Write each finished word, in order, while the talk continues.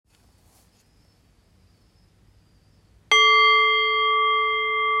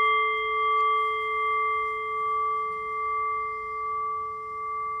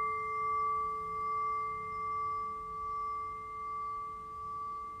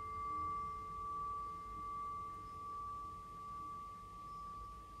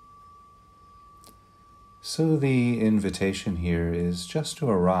So the invitation here is just to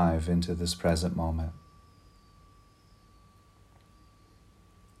arrive into this present moment.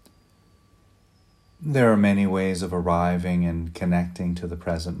 There are many ways of arriving and connecting to the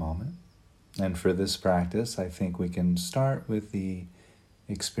present moment. And for this practice, I think we can start with the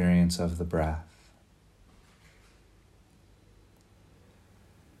experience of the breath.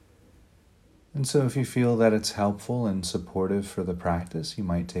 And so if you feel that it's helpful and supportive for the practice, you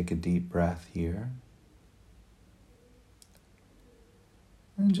might take a deep breath here.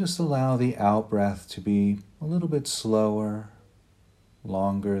 And just allow the out-breath to be a little bit slower,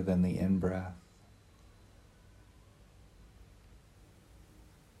 longer than the in-breath.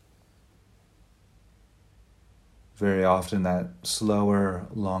 Very often that slower,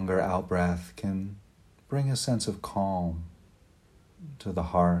 longer out-breath can bring a sense of calm to the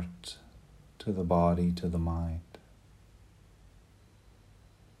heart, to the body, to the mind.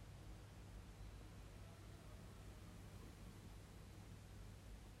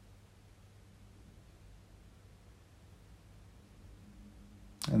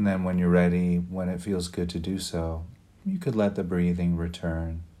 And then when you're ready, when it feels good to do so, you could let the breathing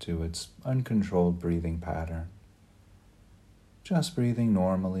return to its uncontrolled breathing pattern. Just breathing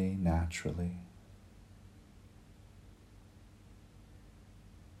normally, naturally.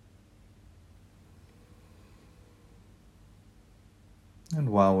 And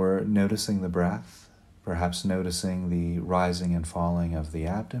while we're noticing the breath, perhaps noticing the rising and falling of the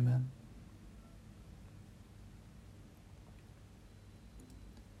abdomen,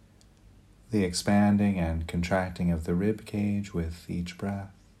 the expanding and contracting of the rib cage with each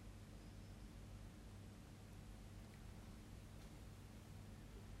breath.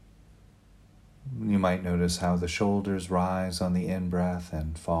 You might notice how the shoulders rise on the in-breath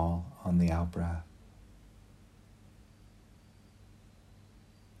and fall on the out-breath.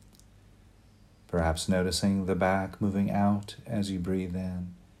 Perhaps noticing the back moving out as you breathe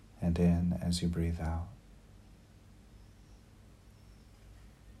in as you breathe out.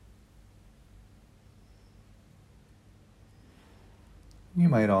 You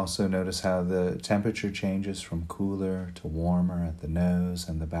might also notice how the temperature changes from cooler to warmer at the nose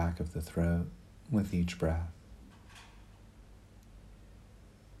and the back of the throat with each breath.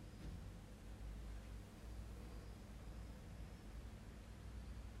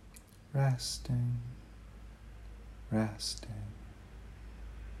 Resting, resting.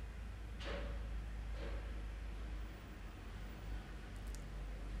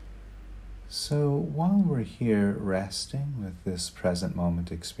 So while we're here resting with this present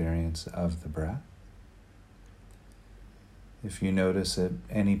moment experience of the breath, if you notice at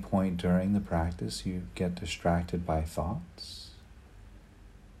any point during the practice you get distracted by thoughts,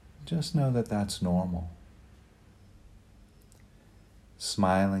 just know that that's normal.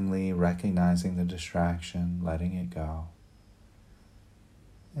 Smilingly recognizing the distraction, letting it go,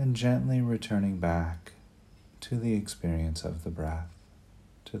 and gently returning back to the experience of the breath,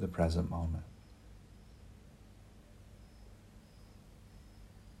 to the present moment.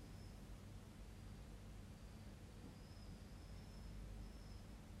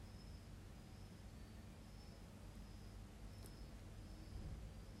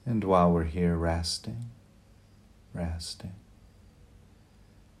 And while we're here resting,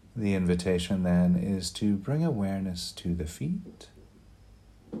 the invitation then is to bring awareness to the feet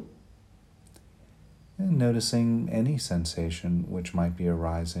and noticing any sensation which might be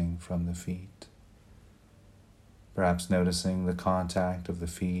arising from the feet. Perhaps noticing the contact of the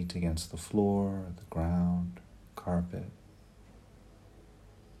feet against the floor, the ground, carpet.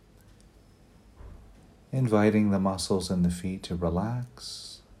 Inviting the muscles in the feet to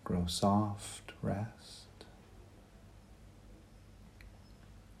relax, grow soft, rest.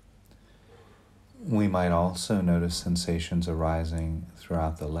 We might also notice sensations arising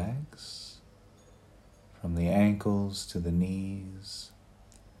throughout the legs, from the ankles to the knees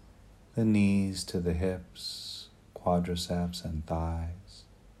to the hips, quadriceps, and thighs.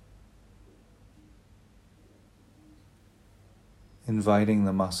 Inviting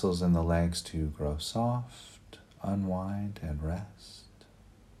the muscles in the legs to grow soft, unwind, and rest.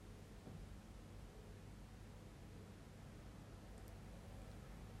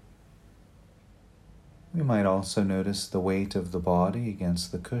 We might also notice the weight of the body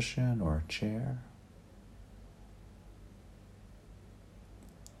against the cushion or chair.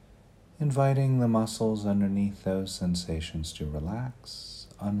 Inviting the muscles underneath those sensations to relax,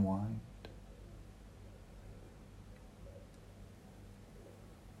 unwind.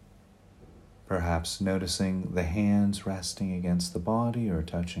 Perhaps noticing the hands resting against the body or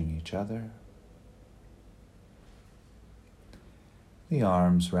touching each other. The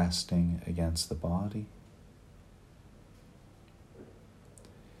arms resting against the body.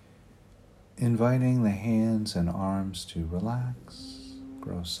 Inviting the hands and arms to relax,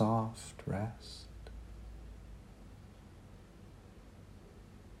 grow soft, rest.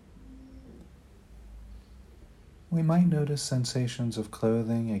 We might notice sensations of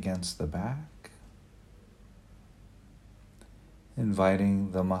clothing against the back,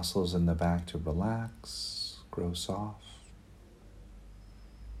 inviting the muscles in the back to relax, grow soft.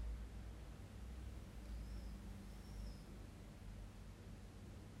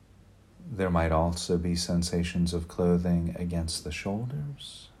 There might also be sensations of clothing against the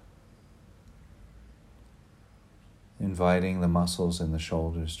shoulders, inviting the muscles in the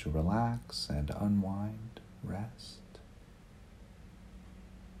shoulders to relax and unwind, rest.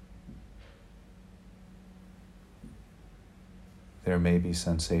 There may be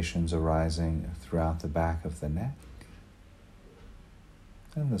sensations arising throughout the back of the neck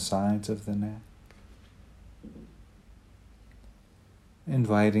and the sides of the neck,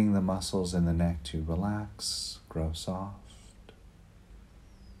 inviting the muscles in the neck to relax, grow soft.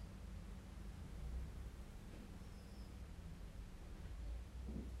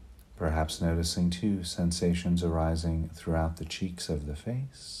 Perhaps noticing too sensations arising throughout the cheeks of the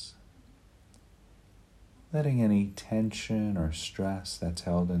face, letting any tension or stress that's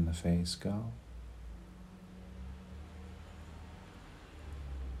held in the face go.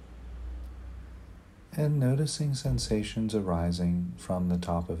 And noticing sensations arising from the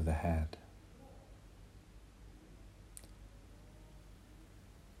top of the head.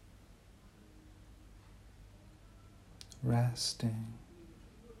 Resting,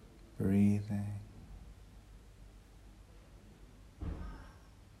 breathing.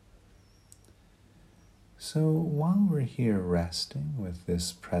 So while we're here resting with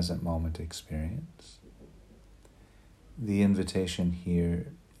this present moment experience, the invitation here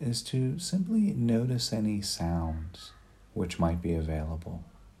is to simply notice any sounds which might be available.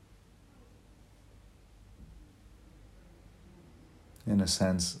 In a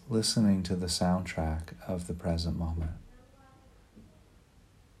sense, listening to the soundtrack of the present moment.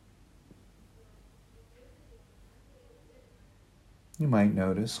 You might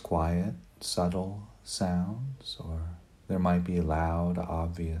notice quiet, subtle sounds, or there might be loud,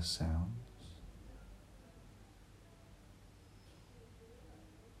 obvious sounds.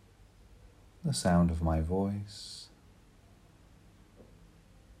 The sound of my voice.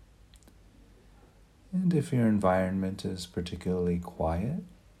 And if your environment is particularly quiet,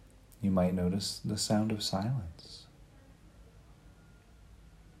 you might notice the sound of silence.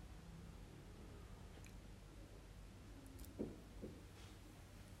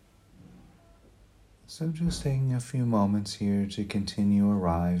 So just taking a few moments here to continue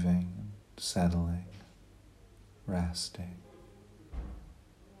arriving, settling, resting.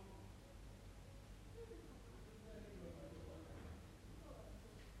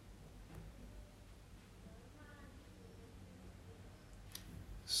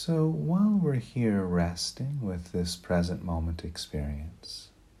 So while we're here resting with this present moment experience,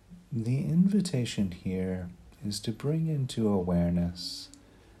 the invitation here is to bring into awareness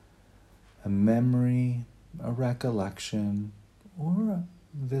a memory, a recollection, or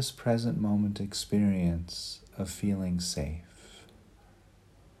this present moment experience of feeling safe.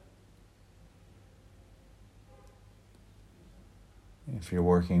 If you're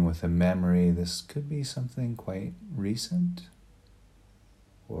working with a memory, this could be something quite recent,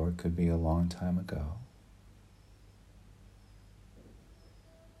 or it could be a long time ago,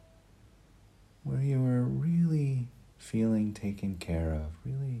 where you were really feeling taken care of,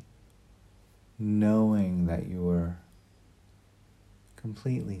 really knowing that you were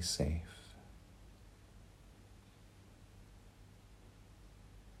completely safe.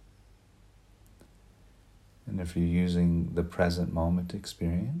 And if you're using the present moment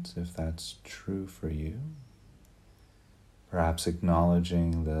experience, if that's true for you, perhaps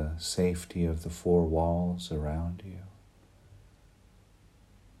acknowledging the safety of the four walls around you,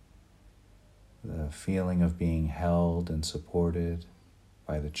 the feeling of being held and supported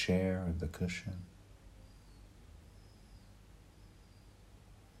by the chair or the cushion.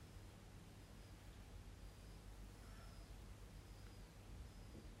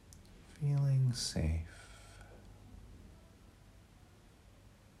 Feeling safe.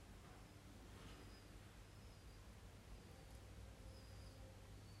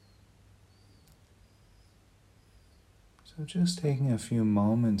 So just taking a few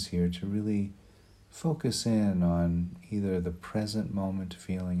moments here to really focus in on either the present moment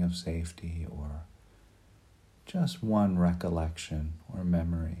feeling of safety or just one recollection or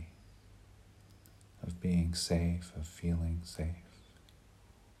memory of being safe, of feeling safe.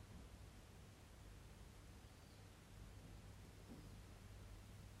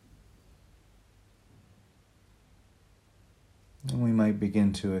 And we might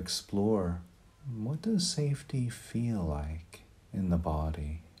begin to explore, what does safety feel like in the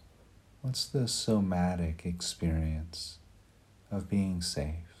body? What's the somatic experience of being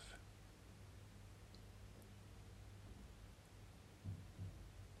safe?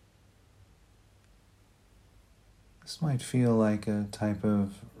 This might feel like a type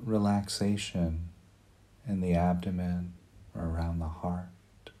of relaxation in the abdomen or around the heart.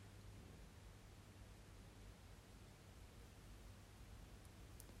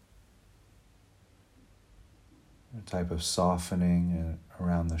 A type of softening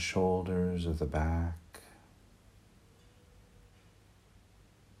around the shoulders or the back.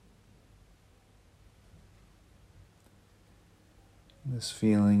 This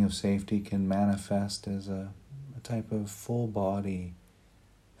feeling of safety can manifest as a type of full body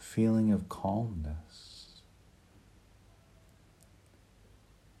feeling of calmness,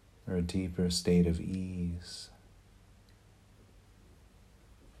 or a deeper state of ease.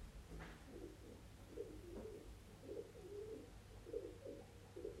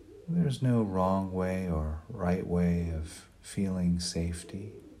 There's no wrong way or right way of feeling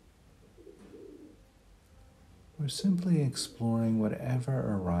safety. We're simply exploring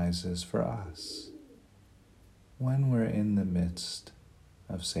whatever arises for us when we're in the midst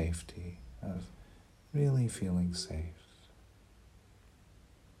of safety, of really feeling safe.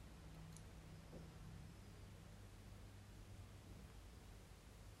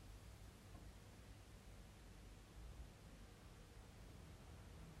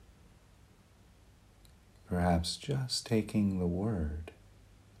 Perhaps just taking the word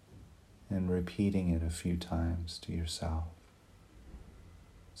and repeating it a few times to yourself.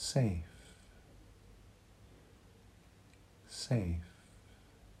 Safe. Safe.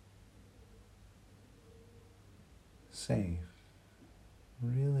 Safe.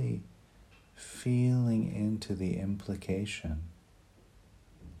 Really feeling into the implication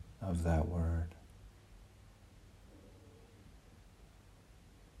of that word.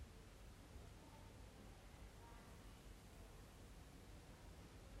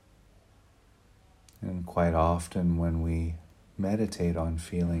 And quite often when we meditate on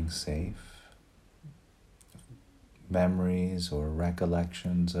feeling safe, memories or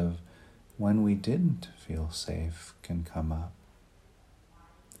recollections of when we didn't feel safe can come up.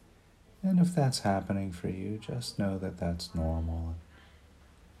 And if that's happening for you, just know that that's normal.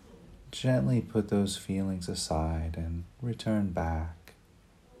 Gently put those feelings aside and return back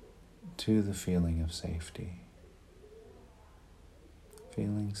to the feeling of safety.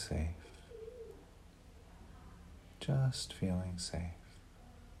 Feeling safe. Just feeling safe.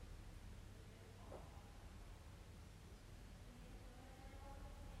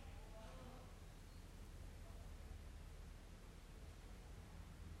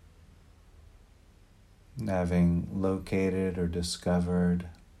 Having located or discovered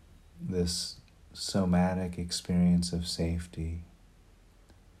this somatic experience of safety,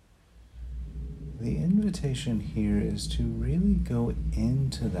 the invitation here is to really go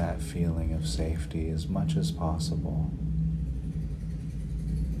into that feeling of safety as much as possible.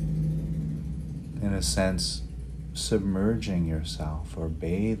 In a sense, submerging yourself or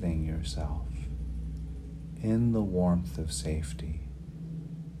bathing yourself in the warmth of safety.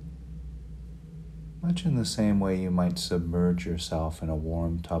 Much in the same way you might submerge yourself in a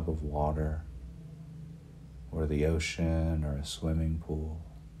warm tub of water, or the ocean, or a swimming pool.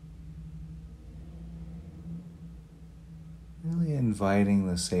 Really inviting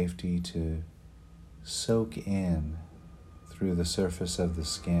the safety to soak in through the surface of the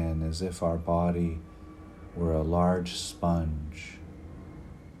skin as if our body were a large sponge,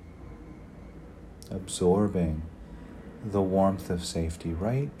 absorbing the warmth of safety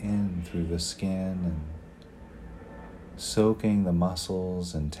right in through the skin and soaking the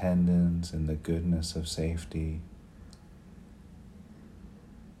muscles and tendons in the goodness of safety.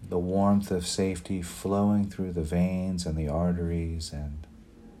 The warmth of safety flowing through the veins and the arteries and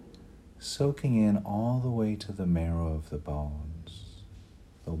soaking in all the way to the marrow of the bones.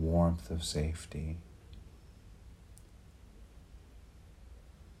 The warmth of safety.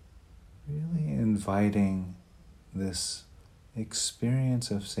 Really inviting this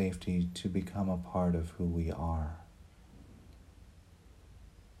experience of safety to become a part of who we are.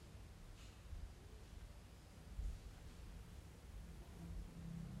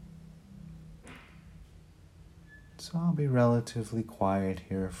 So I'll be relatively quiet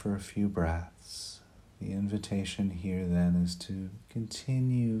here for a few breaths. The invitation here then is to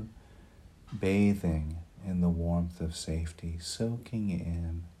continue bathing in the warmth of safety, soaking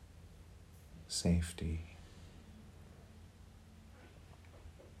in safety.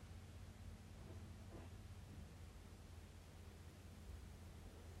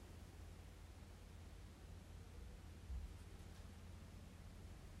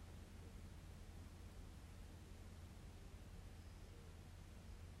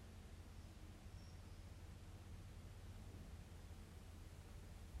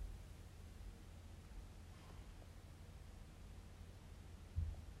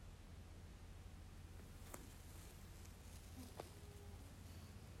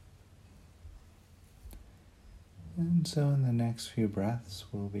 And so in the next few breaths,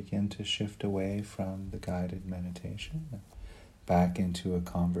 we'll begin to shift away from the guided meditation, back into a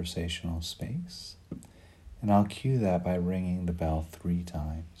conversational space. And I'll cue that by ringing the bell 3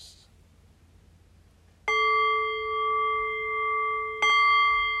 times.